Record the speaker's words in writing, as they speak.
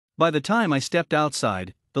By the time I stepped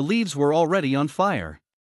outside, the leaves were already on fire.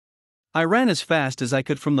 I ran as fast as I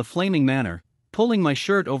could from the flaming manor, pulling my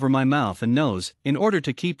shirt over my mouth and nose in order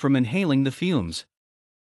to keep from inhaling the fumes.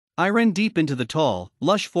 I ran deep into the tall,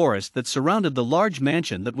 lush forest that surrounded the large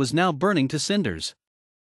mansion that was now burning to cinders.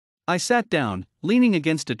 I sat down, leaning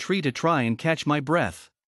against a tree to try and catch my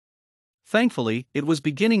breath. Thankfully, it was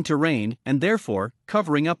beginning to rain and therefore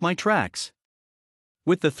covering up my tracks.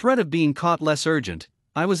 With the threat of being caught less urgent,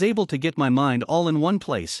 I was able to get my mind all in one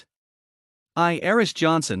place. Iris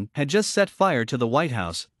Johnson had just set fire to the White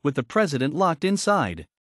House, with the president locked inside.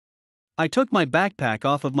 I took my backpack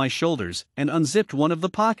off of my shoulders and unzipped one of the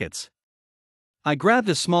pockets. I grabbed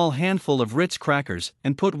a small handful of Ritz crackers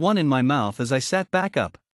and put one in my mouth as I sat back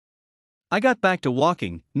up. I got back to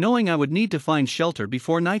walking, knowing I would need to find shelter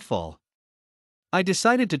before nightfall. I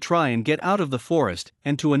decided to try and get out of the forest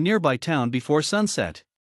and to a nearby town before sunset.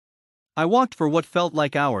 I walked for what felt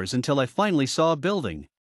like hours until I finally saw a building.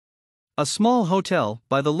 A small hotel,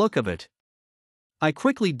 by the look of it. I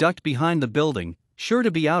quickly ducked behind the building, sure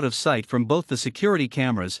to be out of sight from both the security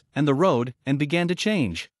cameras and the road, and began to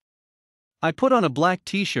change. I put on a black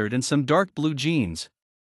t-shirt and some dark blue jeans.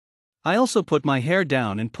 I also put my hair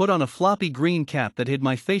down and put on a floppy green cap that hid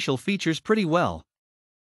my facial features pretty well.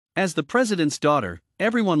 As the president's daughter,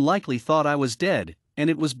 everyone likely thought I was dead, and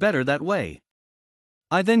it was better that way.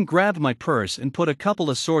 I then grabbed my purse and put a couple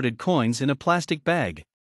assorted coins in a plastic bag.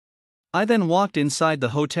 I then walked inside the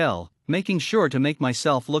hotel, making sure to make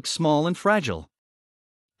myself look small and fragile.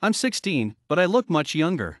 I'm 16, but I look much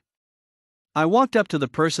younger. I walked up to the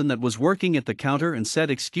person that was working at the counter and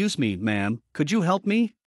said, "Excuse me, ma'am, could you help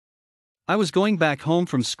me? I was going back home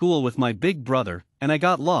from school with my big brother, and I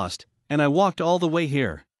got lost, and I walked all the way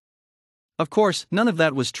here." Of course, none of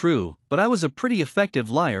that was true, but I was a pretty effective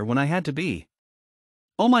liar when I had to be.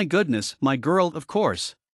 "Oh my goodness, my girl, of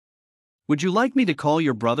course. Would you like me to call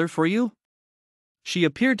your brother for you?" She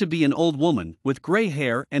appeared to be an old woman, with gray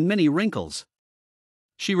hair and many wrinkles.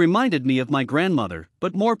 She reminded me of my grandmother,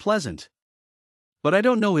 but more pleasant. "But I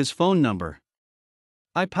don't know his phone number."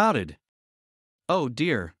 I pouted. "Oh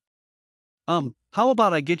dear. How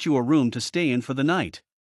about I get you a room to stay in for the night?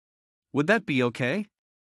 Would that be okay?"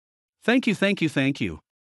 Thank you.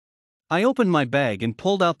 I opened my bag and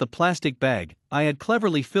pulled out the plastic bag I had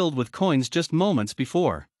cleverly filled with coins just moments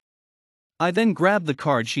before. I then grabbed the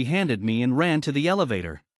card she handed me and ran to the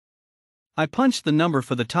elevator. I punched the number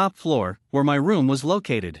for the top floor, where my room was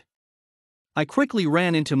located. I quickly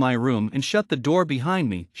ran into my room and shut the door behind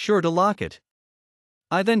me, sure to lock it.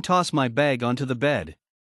 I then tossed my bag onto the bed.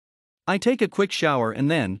 I take a quick shower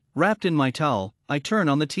and then, wrapped in my towel, I turn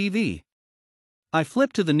on the TV. I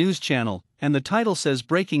flip to the news channel, and the title says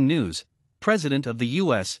 "Breaking News: President of the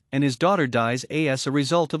U.S. and his daughter dies as a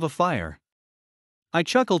result of a fire." I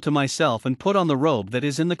chuckle to myself and put on the robe that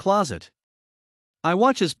is in the closet. I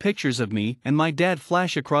watch as pictures of me and my dad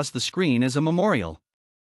flash across the screen as a memorial.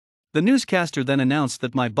 The newscaster then announced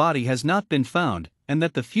that my body has not been found, and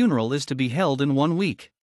that the funeral is to be held in 1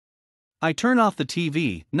 week. I turn off the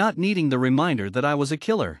TV, not needing the reminder that I was a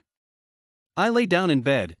killer. I lay down in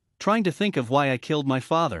bed, trying to think of why I killed my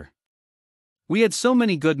father. We had so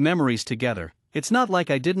many good memories together, it's not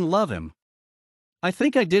like I didn't love him. I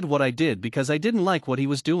think I did what I did because I didn't like what he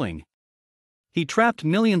was doing. He trapped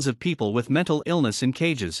millions of people with mental illness in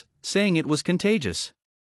cages, saying it was contagious.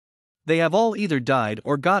 They have all either died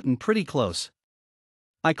or gotten pretty close.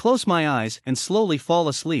 I close my eyes and slowly fall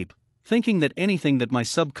asleep, thinking that anything that my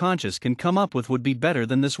subconscious can come up with would be better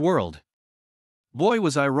than this world. Boy,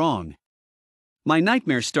 was I wrong. My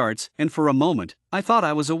nightmare starts, and for a moment, I thought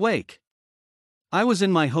I was awake. I was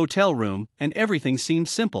in my hotel room, and everything seemed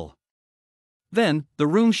simple. Then, the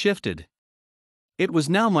room shifted. It was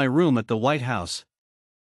now my room at the White House.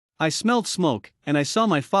 I smelled smoke, and I saw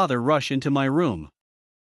my father rush into my room.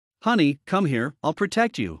 "Honey, come here, I'll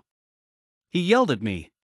protect you." He yelled at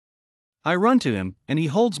me. I run to him, and he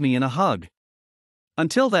holds me in a hug.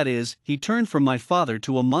 Until that is, he turned from my father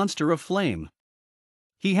to a monster of flame.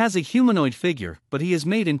 He has a humanoid figure, but he is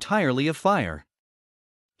made entirely of fire.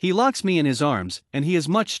 He locks me in his arms, and he is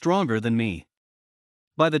much stronger than me.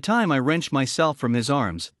 By the time I wrench myself from his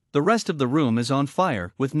arms, the rest of the room is on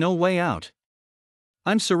fire, with no way out.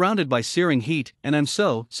 I'm surrounded by searing heat, and I'm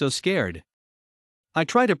so scared. I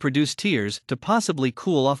try to produce tears to possibly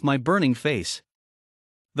cool off my burning face.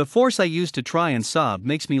 The force I use to try and sob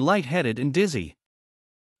makes me lightheaded and dizzy.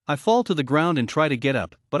 I fall to the ground and try to get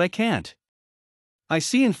up, but I can't. I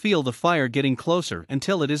see and feel the fire getting closer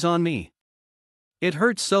until it is on me. It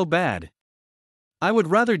hurts so bad. I would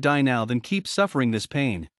rather die now than keep suffering this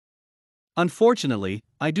pain. Unfortunately,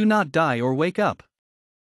 I do not die or wake up.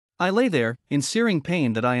 I lay there, in searing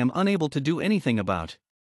pain that I am unable to do anything about.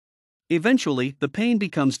 Eventually, the pain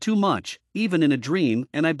becomes too much, even in a dream,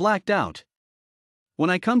 and I blacked out.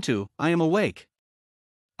 When I come to, I am awake.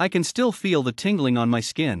 I can still feel the tingling on my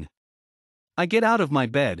skin. I get out of my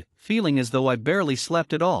bed, feeling as though I barely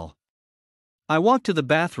slept at all. I walk to the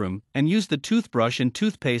bathroom and use the toothbrush and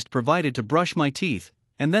toothpaste provided to brush my teeth,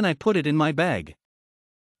 and then I put it in my bag.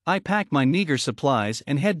 I pack my meager supplies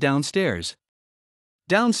and head downstairs.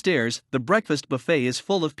 Downstairs, the breakfast buffet is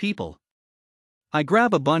full of people. I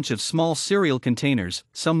grab a bunch of small cereal containers,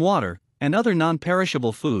 some water, and other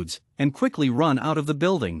non-perishable foods, and quickly run out of the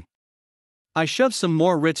building. I shove some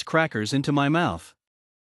more Ritz crackers into my mouth.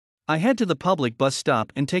 I head to the public bus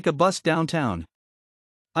stop and take a bus downtown.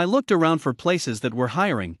 I looked around for places that were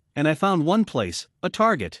hiring, and I found one place, a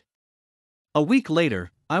Target. A week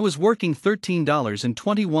later, I was working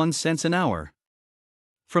 $13.21 an hour.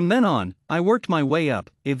 From then on, I worked my way up,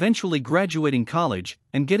 eventually graduating college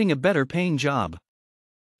and getting a better paying job.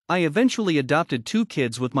 I eventually adopted 2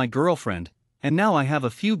 kids with my girlfriend, and now I have a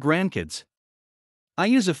few grandkids. I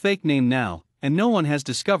use a fake name now, and no one has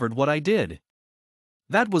discovered what I did.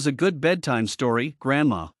 That was a good bedtime story,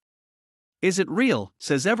 Grandma. Is it real?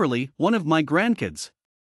 Says Everly, one of my grandkids.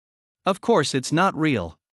 Of course it's not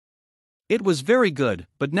real. It was very good,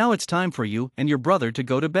 but now it's time for you and your brother to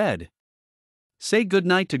go to bed. Say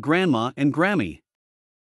goodnight to Grandma and Grammy.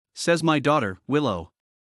 Says my daughter, Willow.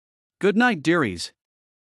 Good night, dearies.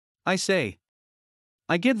 I say.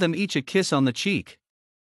 I give them each a kiss on the cheek.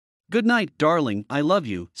 Good night, darling, I love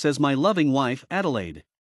you, says my loving wife, Adelaide.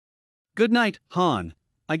 Good night, Han.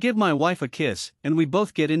 I give my wife a kiss, and we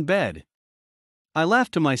both get in bed. I laugh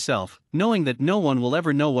to myself, knowing that no one will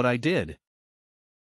ever know what I did.